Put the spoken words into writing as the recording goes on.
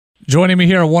Joining me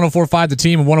here on 104.5 The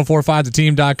Team and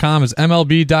 104.5theteam.com is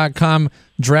MLB.com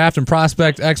draft and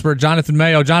prospect expert Jonathan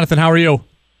Mayo. Jonathan, how are you?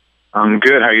 I'm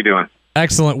good. How are you doing?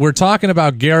 Excellent. We're talking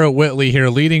about Garrett Whitley here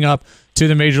leading up to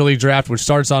the Major League Draft, which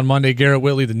starts on Monday. Garrett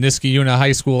Whitley, the Niskayuna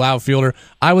High School outfielder.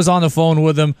 I was on the phone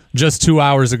with him just 2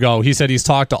 hours ago. He said he's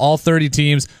talked to all 30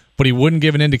 teams, but he wouldn't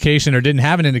give an indication or didn't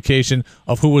have an indication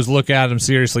of who was looking at him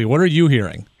seriously. What are you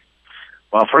hearing?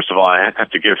 Well, first of all, I have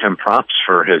to give him props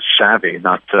for his savvy,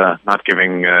 not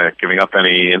giving up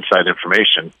any inside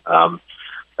information.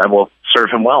 That will serve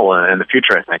him well in the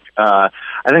future, I think. I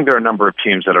think there are a number of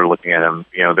teams that are looking at him.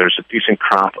 You know, there's a decent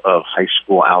crop of high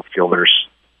school outfielders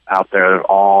out there.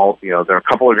 There are a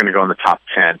couple that are going to go in the top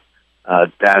 10.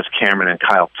 Daz Cameron and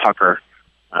Kyle Tucker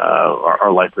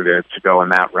are likely to go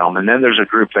in that realm. And then there's a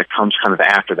group that comes kind of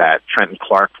after that. Trenton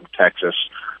Clark from Texas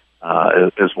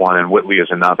is one, and Whitley is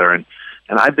another.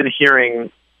 And I've been hearing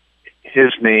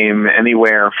his name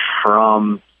anywhere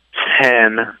from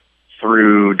 10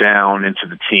 through down into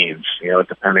the teens,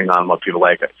 depending on what people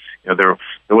like. There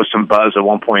was some buzz at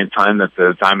one point in time that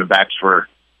the Diamondbacks were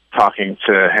talking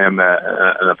to him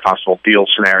in a possible deal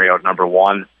scenario at number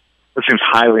one. It seems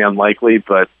highly unlikely,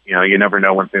 but, you never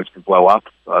know when things can blow up.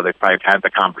 They probably had the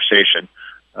conversation.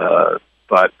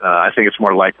 But I think it's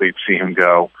more likely to see him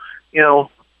go,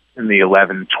 in the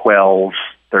 11, 12,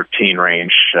 13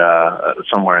 range,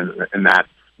 somewhere in that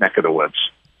neck of the woods.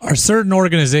 Are certain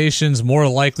organizations more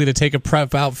likely to take a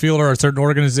prep outfielder, or are certain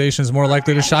organizations more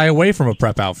likely to shy away from a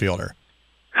prep outfielder?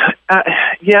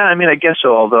 Yeah, I guess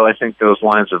so, although I think those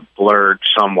lines have blurred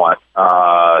somewhat.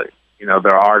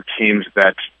 There are teams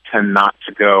that tend not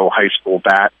to go high school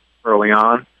bat early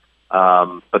on,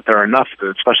 but there are enough,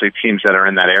 especially teams that are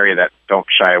in that area, that don't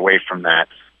shy away from that.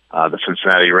 The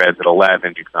Cincinnati Reds at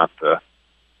 11, you've got the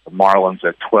Marlins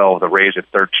at 12, the Rays at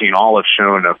 13, all have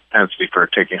shown a propensity for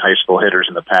taking high school hitters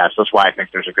in the past. That's why I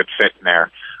think there's a good fit in there.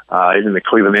 Even the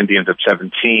Cleveland Indians at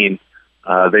 17,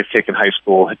 they've taken high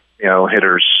school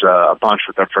hitters a bunch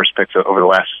with their first picks over the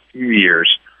last few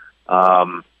years.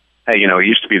 It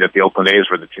used to be that the Oakland A's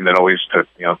were the team that always took,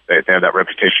 they have that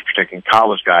reputation for taking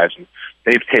college guys, and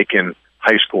they've taken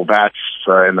high school bats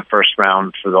in the first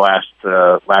round for the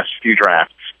last few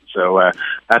drafts. So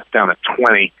that's down at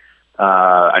 20.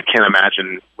 I can't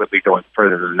imagine Whitley going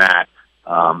further than that.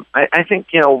 I think,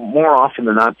 more often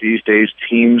than not these days,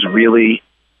 teams really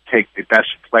take the best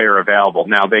player available.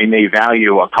 Now, they may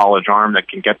value a college arm that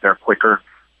can get there quicker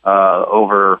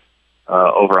over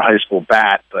a high school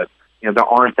bat, but there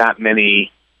aren't that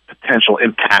many potential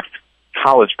impact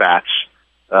college bats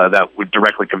that would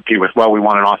directly compete with, we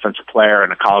want an offensive player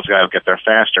and a college guy will get there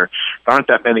faster. There aren't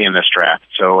that many in this draft.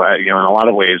 So, in a lot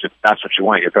of ways, if that's what you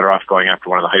want, you're better off going after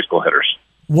one of the high school hitters.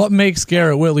 What makes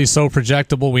Garrett Whitley so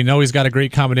projectable? We know he's got a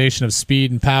great combination of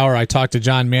speed and power. I talked to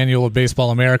John Manuel of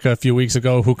Baseball America a few weeks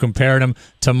ago, who compared him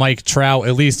to Mike Trout,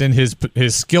 at least in his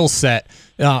skill set.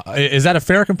 Is that a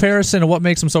fair comparison, and what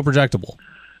makes him so projectable?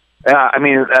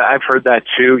 I've heard that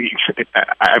too.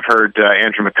 I've heard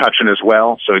Andrew McCutchen as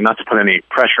well, so not to put any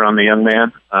pressure on the young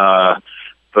man.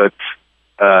 But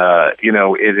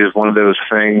it is one of those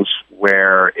things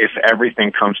where if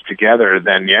everything comes together,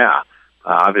 then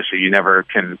obviously you never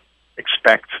can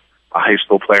expect a high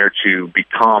school player to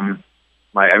become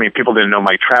people didn't know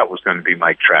Mike Trout was going to be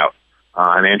Mike Trout.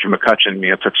 And Andrew McCutchen,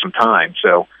 took some time.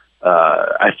 So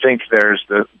I think there's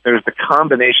the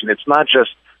combination. It's not just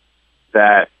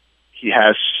that he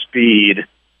has speed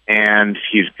and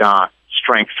he's got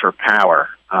strength for power.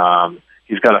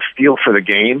 He's got a feel for the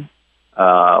game,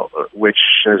 which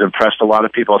has impressed a lot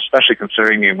of people, especially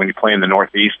considering when you play in the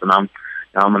Northeast, and I'm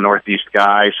a Northeast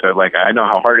guy, so I know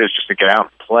how hard it is just to get out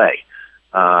and play.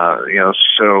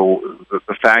 So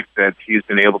the fact that he's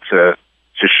been able to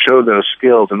show those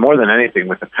skills, and more than anything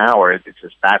with the power, it's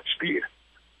his bat speed.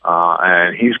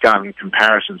 And he's gotten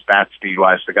comparisons bat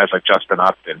speed-wise to guys like Justin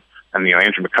Upton. And,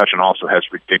 Andrew McCutchen also has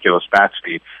ridiculous bat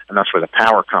speed, and that's where the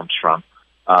power comes from.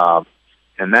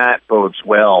 And that bodes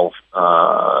well,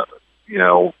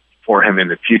 for him in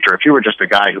the future. If you were just a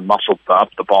guy who muscled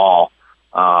up the ball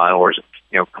or is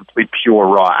complete pure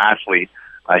raw athlete,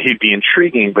 he'd be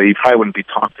intriguing, but he probably wouldn't be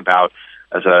talked about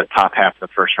as a top half of the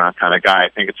first round kind of guy. I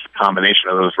think it's the combination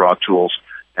of those raw tools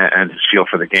and his feel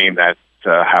for the game that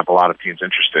have a lot of teams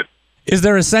interested. Is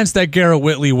there a sense that Garrett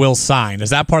Whitley will sign?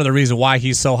 Is that part of the reason why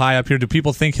he's so high up here? Do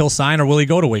people think he'll sign, or will he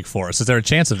go to Wake Forest? Is there a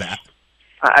chance of that?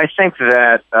 I think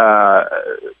that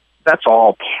that's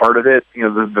all part of it,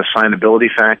 the signability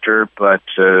factor. But,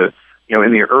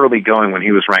 in the early going when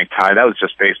he was ranked high, that was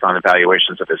just based on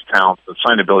evaluations of his talent. The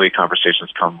signability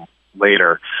conversations come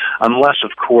later. Unless,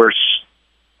 of course,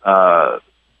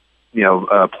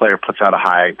 a player puts out a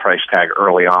high price tag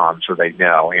early on, so they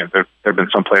know. There have been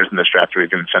some players in this draft who have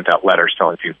even sent out letters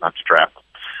telling teams not to draft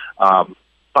them.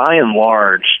 By and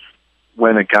large,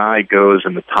 when a guy goes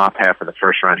in the top half of the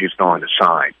first round, he's going to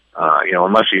sign.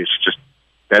 Unless he's just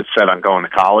dead set on going to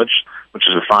college, which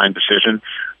is a fine decision.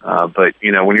 But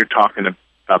when you're talking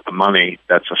about the money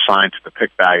that's assigned to the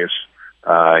pick values,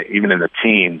 even in the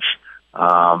teens,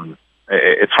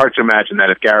 it's hard to imagine that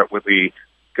if Garrett Whitley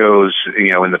goes,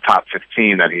 in the top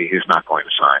 15, that he's not going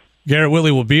to sign. Garrett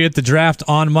Whitley will be at the draft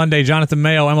on Monday. Jonathan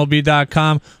Mayo,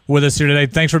 MLB.com, with us here today.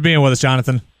 Thanks for being with us,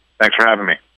 Jonathan. Thanks for having me.